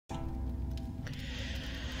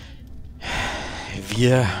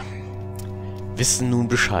Wir wissen nun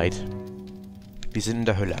Bescheid. Wir sind in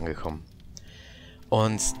der Hölle angekommen.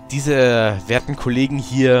 Und diese werten Kollegen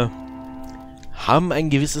hier haben ein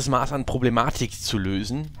gewisses Maß an Problematik zu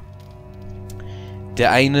lösen.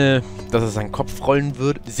 Der eine, dass er seinen Kopf rollen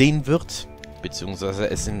sehen wird, beziehungsweise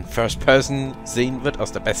es in First Person sehen wird,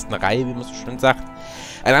 aus der besten Reihe, wie man so schön sagt.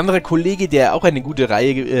 Ein anderer Kollege, der auch eine gute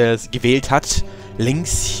Reihe gewählt hat,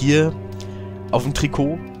 links hier auf dem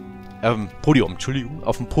Trikot, Podium, Entschuldigung,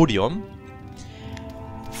 auf dem Podium,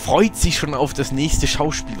 freut sich schon auf das nächste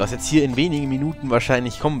Schauspiel, was jetzt hier in wenigen Minuten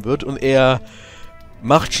wahrscheinlich kommen wird, und er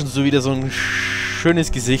macht schon so wieder so ein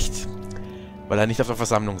schönes Gesicht, weil er nicht auf der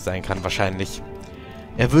Versammlung sein kann, wahrscheinlich.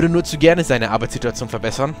 Er würde nur zu gerne seine Arbeitssituation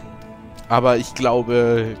verbessern, aber ich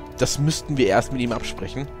glaube, das müssten wir erst mit ihm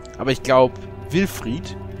absprechen. Aber ich glaube,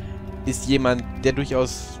 Wilfried ist jemand, der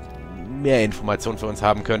durchaus mehr Informationen für uns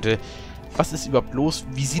haben könnte. Was ist überhaupt los?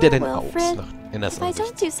 Wie sieht er denn aus? In der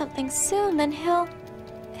Ansicht?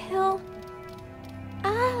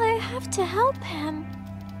 I have to help him.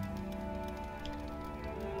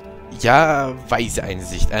 Ja, weise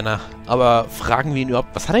Einsicht, Anna. Aber fragen wir ihn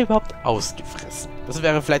überhaupt, was hat er überhaupt ausgefressen? Das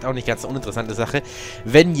wäre vielleicht auch nicht ganz eine uninteressante Sache,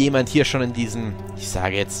 wenn jemand hier schon in diesem, ich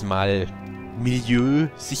sage jetzt mal, Milieu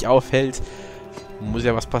sich aufhält. Muss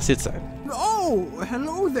ja was passiert sein. Oh,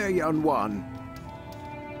 hello there, young one.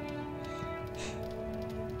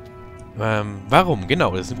 Warum?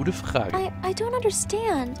 Genau, das ist eine gute Frage. I don't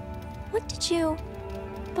understand. What did you...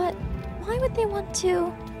 But why would they want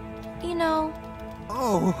to... You know...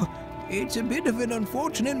 Oh, it's a bit of an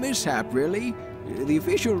unfortunate mishap, really. The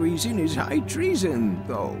official reason is high treason,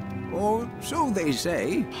 though. Or so they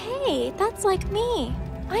say. Hey, that's like me.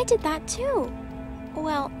 I did that too.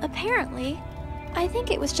 Well, apparently. I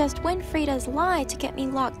think it was just Winfrieda's lie to get me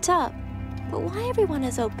locked up. But why everyone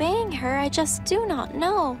is obeying her, I just do not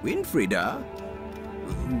know. Winfrieda?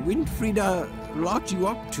 Winfrieda locked you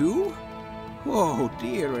up too? Oh,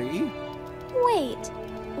 dearie. Wait,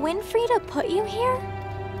 Winfrieda put you here?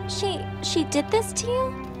 She did this to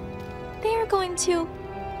you? They are going to...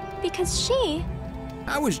 Because she...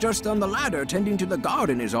 I was just on the ladder tending to the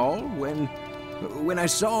garden is all, when I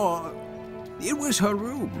saw... It was her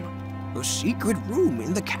room. A secret room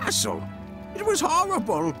in the castle. It was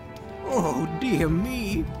horrible. Oh, dear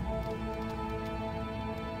me.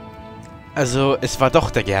 Also, es war doch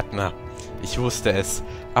der Gärtner. Ich wusste es.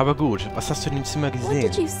 Aber gut, was hast du in dem Zimmer What gesehen?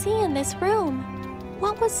 did you see in this room?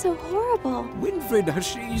 What was so horrible? Winfrieda,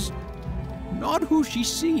 she's not who she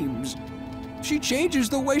seems. She changes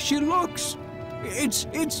the way she looks. It's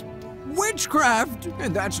witchcraft.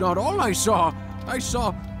 And that's not all I saw. I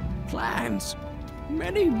saw plans.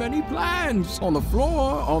 Many, many plans. On the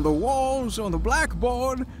floor, on the walls, on the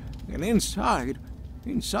blackboard. And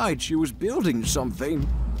inside she was building something.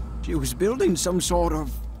 She was building some sort of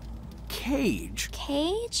cage.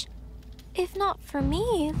 Cage? If not for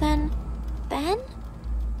me, then... Ben?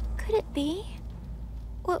 Could it be?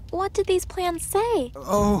 What did these plans say?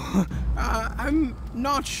 Oh, I'm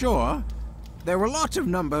not sure. There were lots of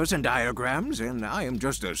numbers and diagrams, and I am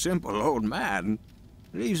just a simple old man.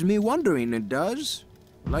 Leaves me wondering, it does.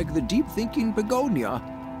 Like the deep-thinking begonia.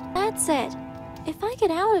 That's it. If I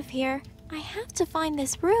get out of here, I have to find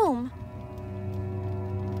this room.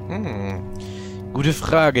 Gute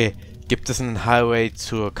Frage. Gibt es einen Highway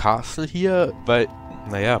zur Castle hier? Weil,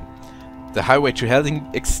 naja, der Highway to Hell,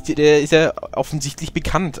 der ist ja offensichtlich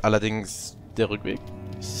bekannt. Allerdings, der Rückweg.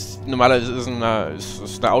 Normalerweise ist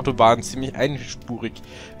eine Autobahn ziemlich einspurig,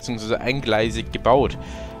 beziehungsweise eingleisig gebaut.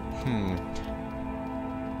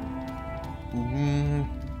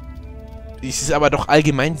 Es ist aber doch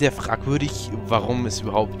allgemein sehr fragwürdig, warum es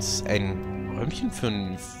überhaupt ein Räumchen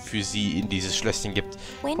für sie in dieses Schlösschen gibt.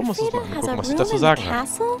 Warum muss das mal gucken, was sie dazu sagen hat.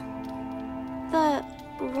 The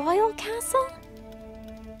royal castle?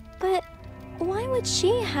 But why would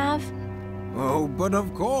she have... Oh, but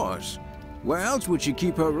of course. Where else would she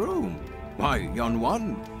keep her room? Why, young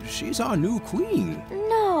one, she's our new queen.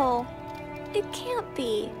 No, it can't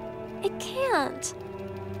be. It can't.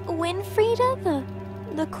 Winfrieda,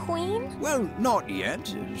 the queen? Well, not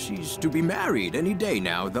yet. She's to be married any day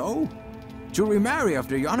now, though. To remarry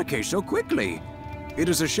after Yannicke so quickly. It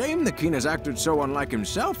is a shame the king has acted so unlike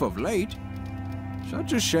himself of late.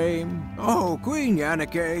 Such a shame. Oh, Queen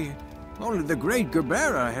Yannicke. Only the great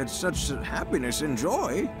Gerbera had such happiness and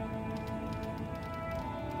joy.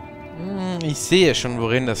 Ich sehe schon,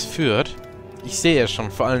 worin das führt. Ich sehe schon,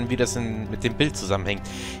 vor allem, wie das mit dem Bild zusammenhängt.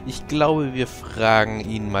 Ich glaube, wir fragen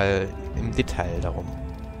ihn mal im Detail darum.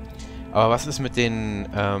 Aber was ist mit den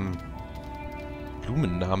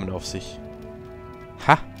Blumennamen auf sich?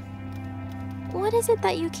 Ha! What is it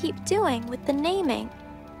that you keep doing with the naming?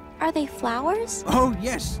 Are they flowers? Oh,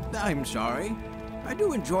 yes, I'm sorry. I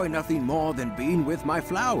do enjoy nothing more than being with my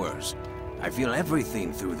flowers. I feel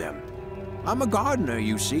everything through them. I'm a gardener,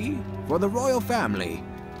 you see, for the royal family.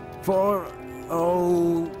 For,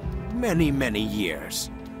 oh, many, many years.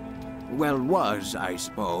 Well, was, I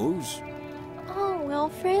suppose. Oh,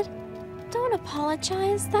 Wilfred. Don't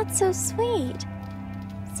apologize. That's so sweet.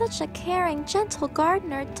 Such a caring, gentle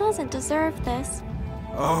gardener doesn't deserve this.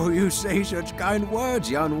 Oh, you say such kind words,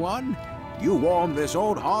 young one. You warm this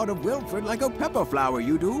old heart of Wilfred like a pepper flower,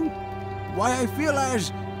 you do. Why, I feel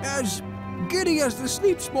as giddy as the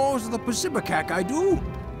sleep spores of the Pacificac, I do.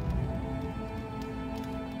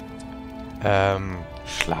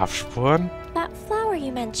 Schlafspuren? That flower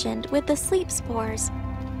you mentioned with the sleep spores.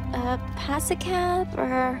 Passicab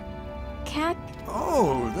or cac?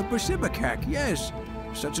 Oh, the Pacificac, yes.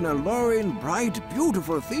 Such an alluring, bright,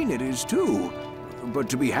 beautiful thing it is, too. But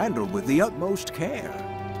to be handled with the utmost care.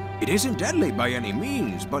 It isn't deadly by any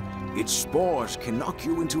means, but its spores can knock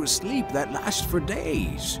you into a sleep that lasts for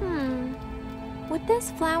days. Would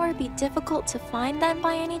this flower be difficult to find then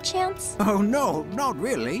by any chance? Oh, no, not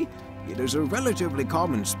really. It is a relatively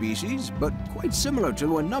common species, but quite similar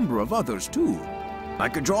to a number of others, too. I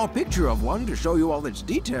could draw a picture of one to show you all its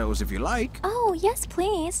details if you like. Oh, yes,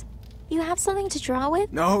 please. You have something to draw with?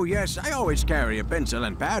 Oh, yes, I always carry a pencil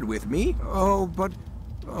and pad with me. Oh, but...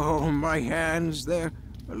 oh, my hands, they're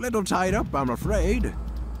a little tied up, I'm afraid.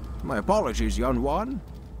 My apologies, young one.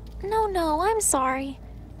 No, I'm sorry.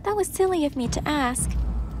 That was silly of me to ask.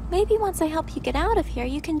 Maybe once I help you get out of here,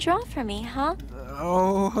 you can draw for me, huh?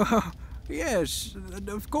 Oh, yes,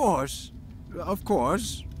 of course. Of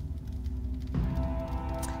course.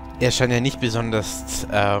 Scheint ja nicht besonders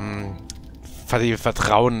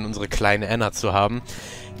Vertrauen in unsere kleine Anna zu haben.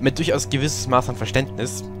 Mit durchaus gewisses Maß an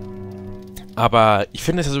Verständnis. Aber ich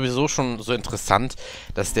finde es ja sowieso schon so interessant,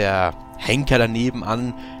 dass der Henker daneben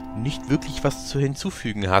an nicht wirklich was zu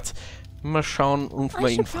hinzufügen hat. Mal schauen und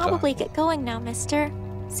mal ihn fragen. I should probably get going now, mister.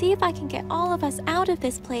 See if I can get all of us out of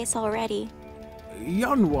this place already.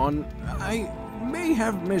 Young one, I may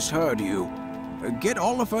have misheard you. Get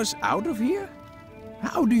all of us out of here?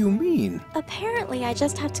 How do you mean? Apparently, I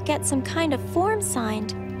just have to get some kind of form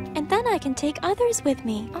signed, and then I can take others with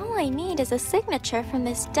me. All I need is a signature from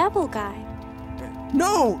this devil guy.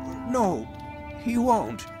 No, he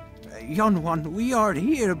won't. Young one, we are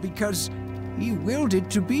here because he willed it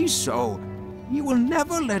to be so. He will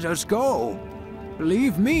never let us go.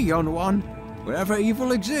 Believe me, young one, wherever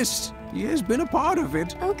evil exists, he has been a part of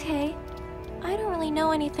it. Okay. I don't really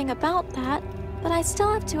know anything about that, but I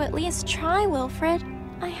still have to at least try, Wilfred.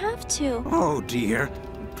 I have to. Oh, dear.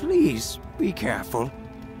 Please, be careful.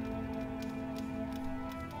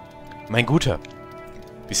 Mein Guter,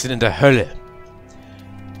 wir sind in der Hölle.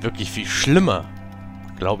 Wirklich viel schlimmer.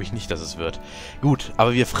 Glaube ich nicht, dass es wird. Gut,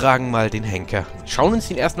 aber wir fragen mal den Henker. Schauen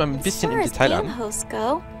uns ihn erstmal ein bisschen im Detail an.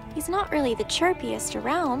 He's not really the chirpiest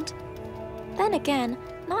around. Then again,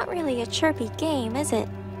 not really a chirpy game, is it?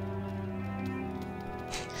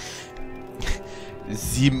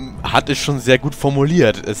 Sie hat es schon sehr gut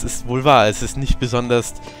formuliert. Es ist wohl wahr. Es ist nicht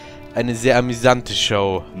besonders eine sehr amüsante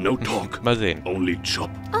Show. No talk. Mal sehen. Only chop.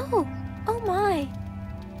 Oh my.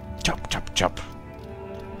 Chop, chop, chop.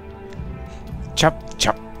 Chop,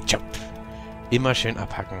 chop, chop. Immer schön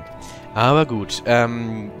abhacken. Aber gut,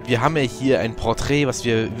 wir haben ja hier ein Porträt, was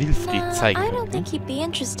wir Wilfried zeigen I können. don't think he'd be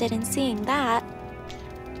interested in seeing that.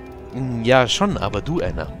 Ja, schon, aber du,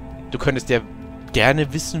 Anna. Du könntest ja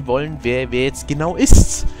gerne wissen wollen, wer jetzt genau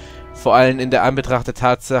ist. Vor allem in der Anbetracht der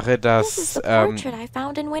Tatsache, This is dass, the portrait I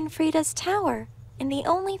found in Winfrieda's tower, and the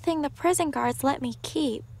only thing the prison guards let me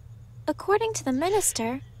keep. According to the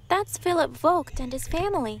minister, that's Philip Vogt and his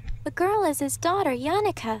family. The girl is his daughter,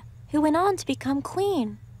 Yannicka, who went on to become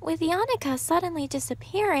queen. With Yannicka suddenly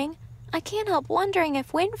disappearing, I can't help wondering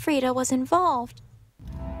if Winfrieda was involved.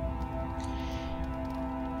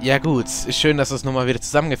 ja gut, ist schön, dass du es nochmal wieder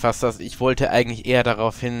zusammengefasst hast. Ich wollte eigentlich eher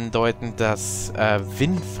darauf hindeuten, dass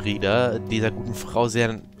Winfrieda dieser guten Frau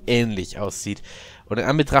sehr ähnlich aussieht. Und in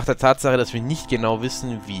Anbetracht der Tatsache, dass wir nicht genau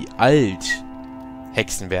wissen, wie alt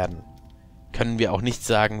Hexen werden, können wir auch nicht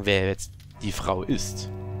sagen, wer jetzt die Frau ist.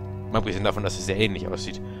 Mal abgesehen davon, dass sie sehr ähnlich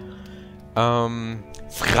aussieht.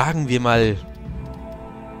 Fragen wir mal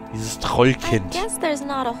dieses I Trollkind. guess there's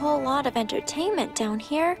not a whole lot of entertainment down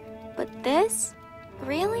here, but this?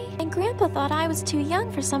 Really? And Grandpa thought I was too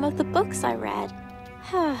young for some of the books I read.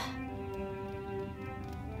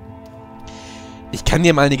 Ich kann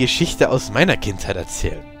dir mal eine Geschichte aus meiner Kindheit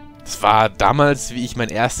erzählen. Das war damals, wie ich mein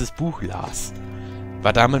erstes Buch las.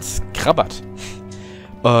 War damals Krabbert.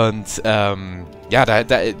 Und, ja,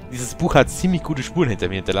 dieses Buch hat ziemlich gute Spuren hinter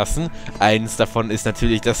mir hinterlassen. Eins davon ist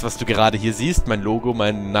natürlich das, was du gerade hier siehst, mein Logo,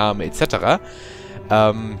 mein Name etc.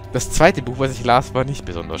 Das zweite Buch, was ich las, war nicht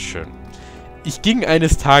besonders schön. Ich ging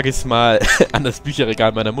eines Tages mal an das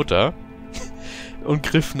Bücherregal meiner Mutter und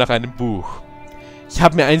griff nach einem Buch. Ich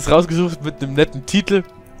habe mir eins rausgesucht mit einem netten Titel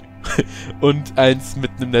und eins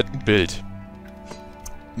mit einem netten Bild.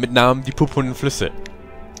 Mit Namen Die purpurnen Flüsse.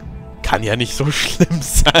 Kann ja nicht so schlimm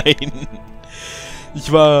sein.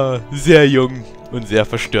 Ich war sehr jung und sehr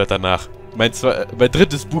verstört danach. Mein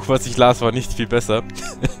drittes Buch, was ich las, war nicht viel besser.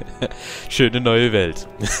 Schöne neue Welt.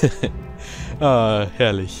 Ah,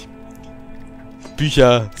 herrlich.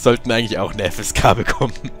 Bücher sollten eigentlich auch eine FSK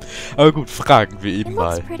bekommen. Aber gut, fragen wir ihn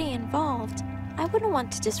mal. It looks pretty involved. I wouldn't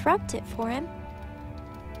want to disrupt it for him.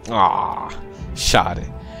 Ah, schade.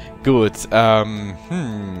 Gut,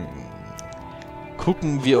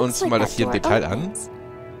 gucken wir uns mal das hier im Detail an.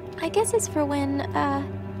 I guess it's for when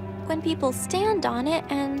people stand on it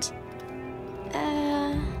and,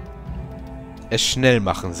 es schnell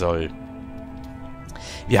machen soll.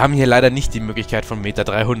 Wir haben hier leider nicht die Möglichkeit von Meter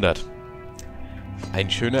 300. Eine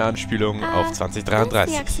schöne Anspielung auf 2033.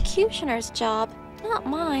 That's the executioner's job, not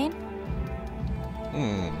mine.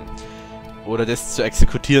 Oder des zu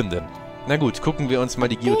Exekutierenden. Na gut, gucken wir uns mal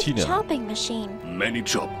die Guillotine an. Chopping machine. Many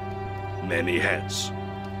chop, many heads.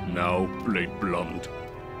 Now blade blunt.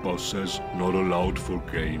 Boss says not allowed for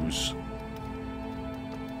games.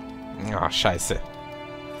 Ah, scheiße.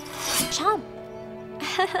 Chomp.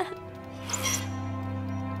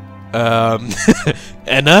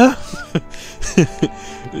 Anna?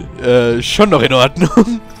 Schon noch in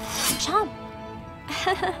Ordnung. Chomp.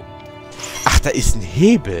 Ach, da ist ein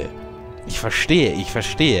Hebel. Ich verstehe.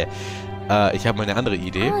 Ich habe mal eine andere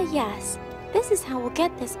Idee. Oh yes. This is how we'll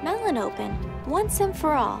get this melon open, once and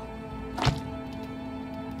for all.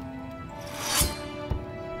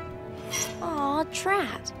 Aw,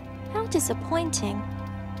 drat. How disappointing.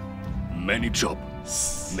 Many chop,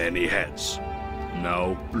 many heads.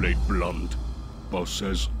 Now blade blunt. Boss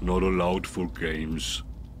says not allowed for games.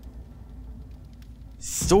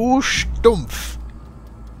 So stumpf.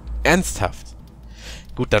 Ernsthaft.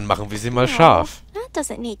 Gut, dann machen wir sie mal scharf. That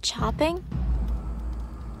doesn't need chopping.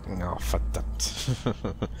 Oh, verdammt.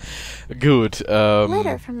 Gut,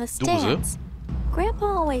 Litter from the Dose. stands. Grandpa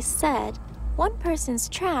always said, one person's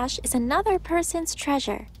trash is another person's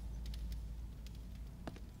treasure.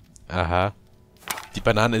 Aha. Die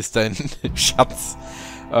Banane ist dein Schatz.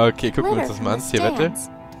 Okay, gucken wir uns Litter das from mal an. the Zigarette. stands.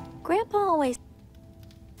 Grandpa always...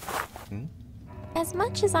 As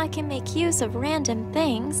much as I can make use of random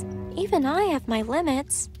things, even I have my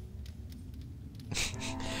limits.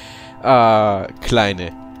 Ah,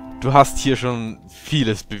 Kleine. Du hast hier schon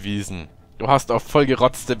vieles bewiesen. Du hast auf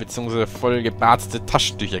vollgerotzte bzw. vollgebarzte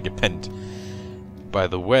Taschentücher gepennt. By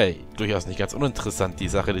the way, durchaus nicht ganz uninteressant, die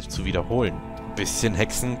Sache zu wiederholen. Ein bisschen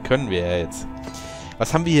hexen können wir ja jetzt.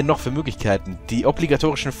 Was haben wir hier noch für Möglichkeiten? Die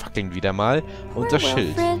obligatorischen Fackeln wieder mal und das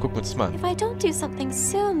Schild. Gucken wir uns mal an. If I don't do something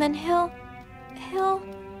soon, then he'll...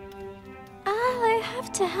 I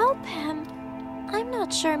have to help him. I'm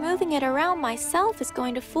not sure moving it around myself is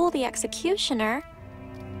going to fool the executioner.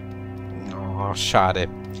 Oh, schade.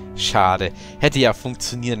 Schade. Hätte ja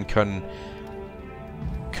funktionieren können.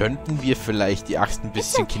 Könnten wir vielleicht die Axt ein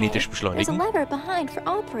bisschen kinetisch There's a beschleunigen? lever behind for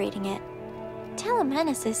operating it.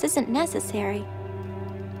 Telemenesis isn't necessary.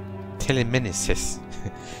 Telemenesis.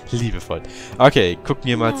 Liebevoll. Okay, gucken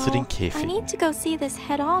wir mal zu den I Käfigen. need to go see this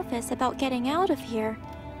head office about getting out of here.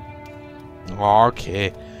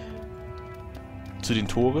 Okay. Zu den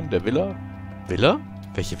Toren der Villa? Villa?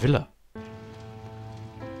 Welche Villa?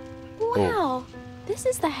 Wow, this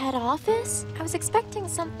is the head office? I was expecting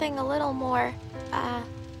something a little more,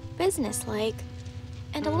 businesslike.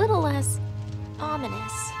 And a little less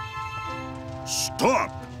ominous.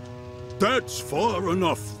 Stop! That's far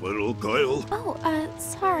enough, little girl. Oh,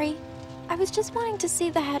 sorry. I was just wanting to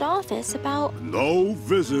see the head office about... No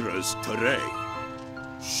visitors today.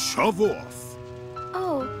 Shove off.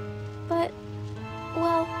 Oh, but...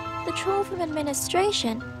 Well, the troll from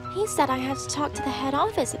administration, he said I had to talk to the head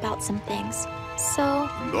office about some things. So...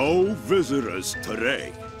 No visitors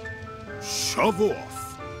today. Shove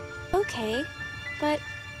off. Okay, but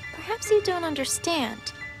perhaps you don't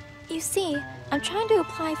understand. You see, I'm trying to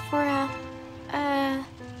apply for a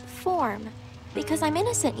form. Because I'm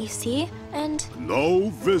innocent, you see, and... No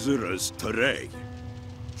visitors today.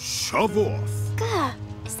 Shove off. Gah,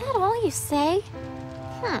 is that all you say?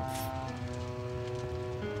 Humph.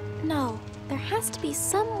 No, there has to be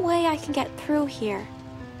some way I can get through here.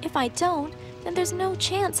 If I don't, then there's no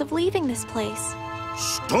chance of leaving this place.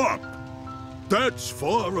 Stop! That's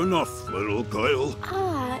far enough, little girl.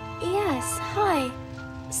 Ah, yes, hi.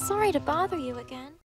 Sorry to bother you again.